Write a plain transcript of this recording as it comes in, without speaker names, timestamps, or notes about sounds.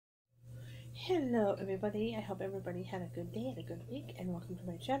Hello everybody, I hope everybody had a good day and a good week, and welcome to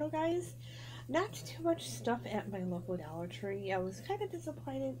my channel, guys. Not too much stuff at my local Dollar Tree. I was kind of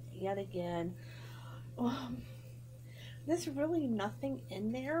disappointed yet again. Um, there's really nothing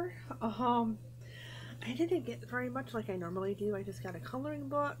in there. I didn't get very much like I normally do. I just got a coloring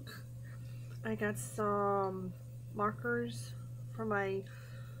book. I got some markers for my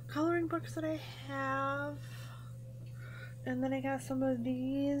coloring books that I have. And then I got some of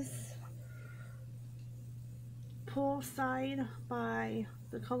these Poolside by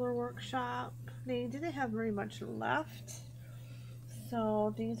the Color Workshop. They didn't have very much left,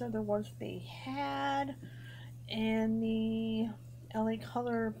 so these are the ones they had. And the LA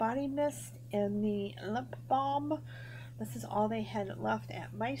Color Body Mist and the Lip Balm. This is all they had left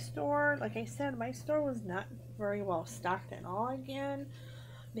at my store. Like I said, my store was not very well stocked at all again.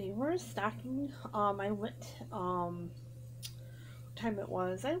 They were stocking. I went, what time it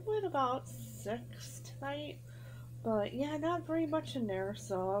was? I went about 6 tonight. But yeah, not very much in there,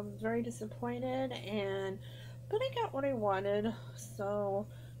 so I'm very disappointed, but I got what I wanted, so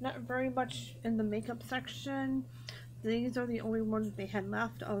not very much in the makeup section. These are the only ones they had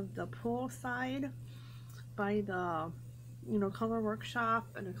left of the Poolside by the, Color Workshop,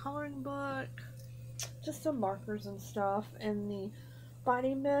 and a coloring book, just some markers and stuff, and the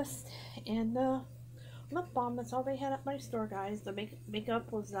body mist and the lip balm. That's all they had at my store, guys. The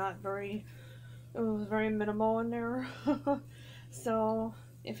makeup was not very, it was very minimal in there. So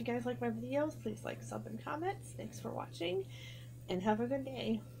if you guys like my videos, please like, sub, and comments. Thanks for watching, and have a good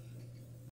day.